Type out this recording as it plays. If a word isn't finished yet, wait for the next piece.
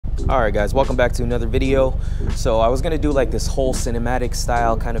Alright guys, welcome back to another video. So I was going to do like this whole cinematic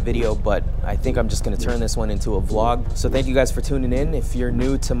style kind of video, but I think I'm just going to turn this one into a vlog. So thank you guys for tuning in. If you're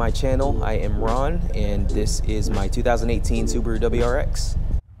new to my channel, I am Ron, and this is my 2018 Subaru WRX.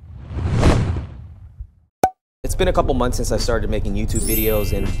 It's been a couple months since I started making YouTube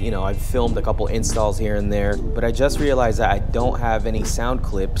videos, and I've filmed a couple installs here and there, but I just realized that I don't have any sound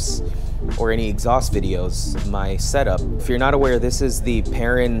clips or any exhaust videos. My setup, if you're not aware, this is the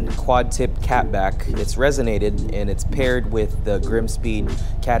Perrin quad-tip Catback. It's resonated and it's paired with the Grimmspeed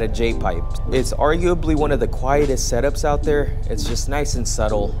Cata J pipe. It's arguably one of the quietest setups out there. It's just nice and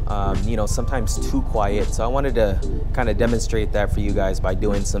subtle, sometimes too quiet. So I wanted to kind of demonstrate that for you guys by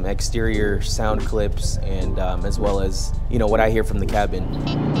doing some exterior sound clips and as well as what I hear from the cabin.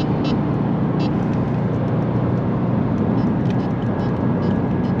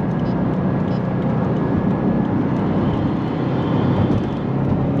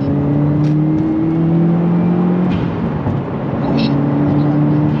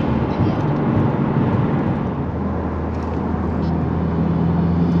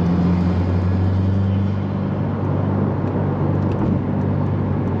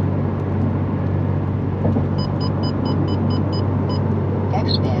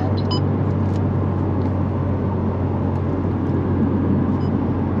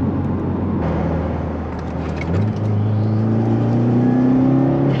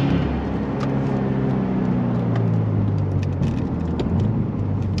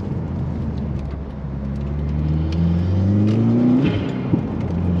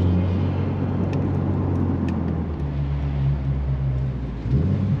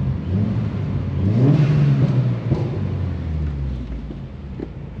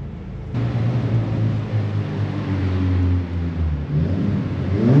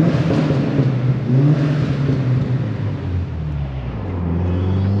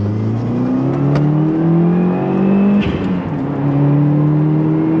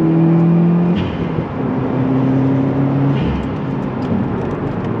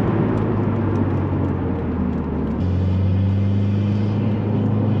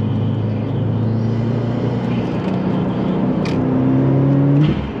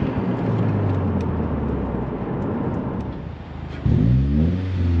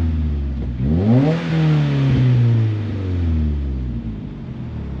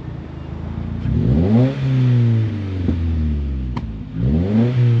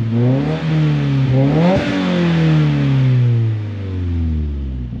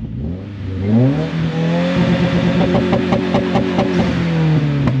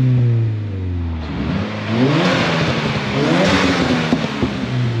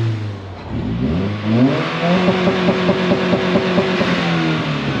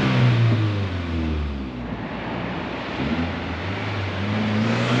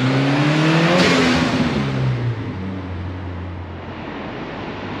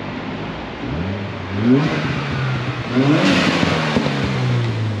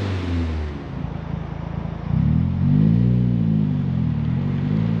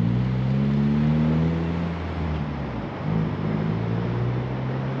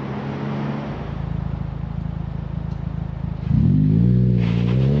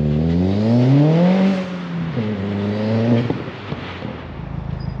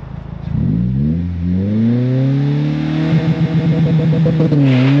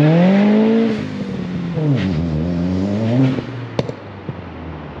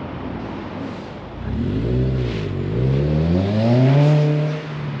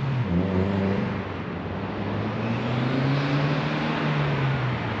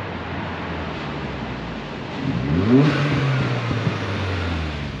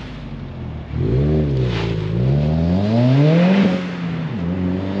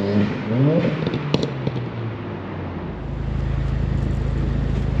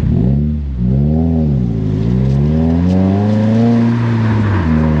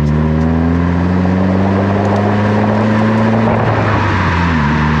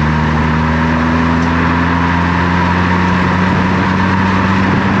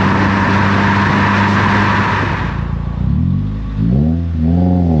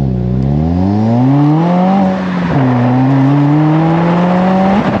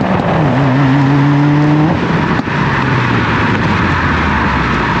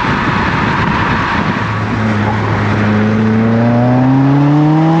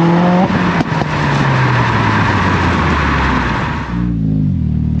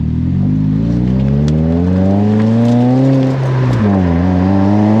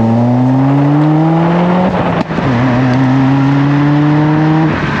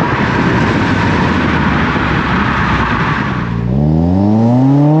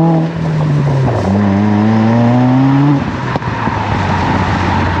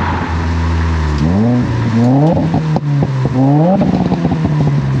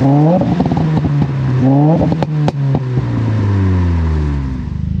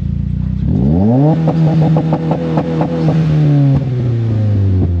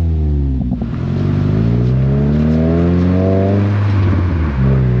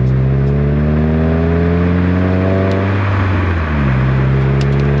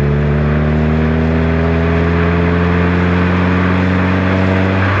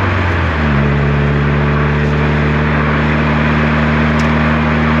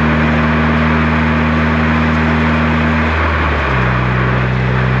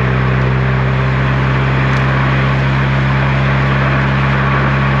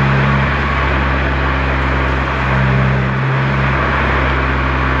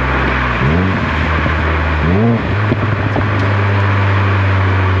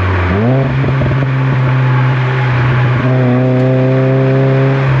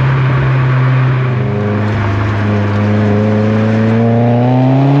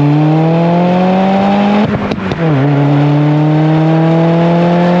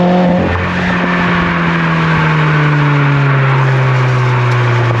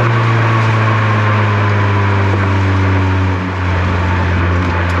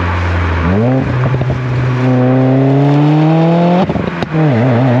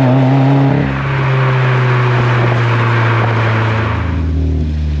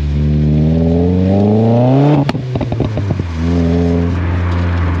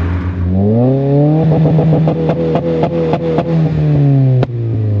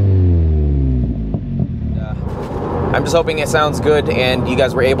 I'm just hoping it sounds good and you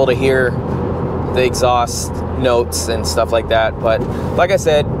guys were able to hear the exhaust notes and stuff like that. But like I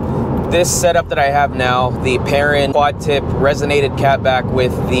said, this setup that I have now, the Perrin quad tip resonated catback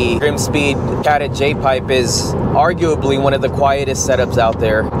with the Grimmspeed catted J-pipe, is arguably one of the quietest setups out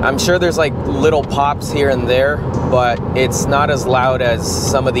there. I'm sure there's like little pops here and there, but it's not as loud as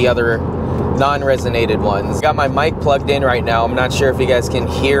some of the other non-resonated ones. Got my mic plugged in right now. I'm not sure if you guys can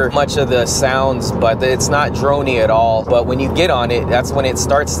hear much of the sounds, but it's not drony at all. But when you get on it, that's when it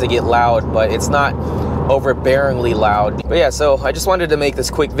starts to get loud, but it's not overbearingly loud. But yeah, so I just wanted to make this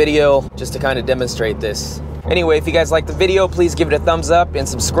quick video just to kind of demonstrate this. Anyway, if you guys like the video, please give it a thumbs up and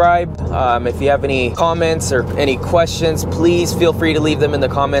subscribe. If you have any comments or any questions, please feel free to leave them in the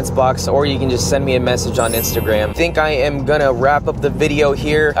comments box, or you can just send me a message on Instagram. I think I am gonna wrap up the video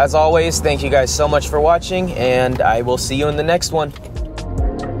here. As always, thank you guys so much for watching, and I will see you in the next one.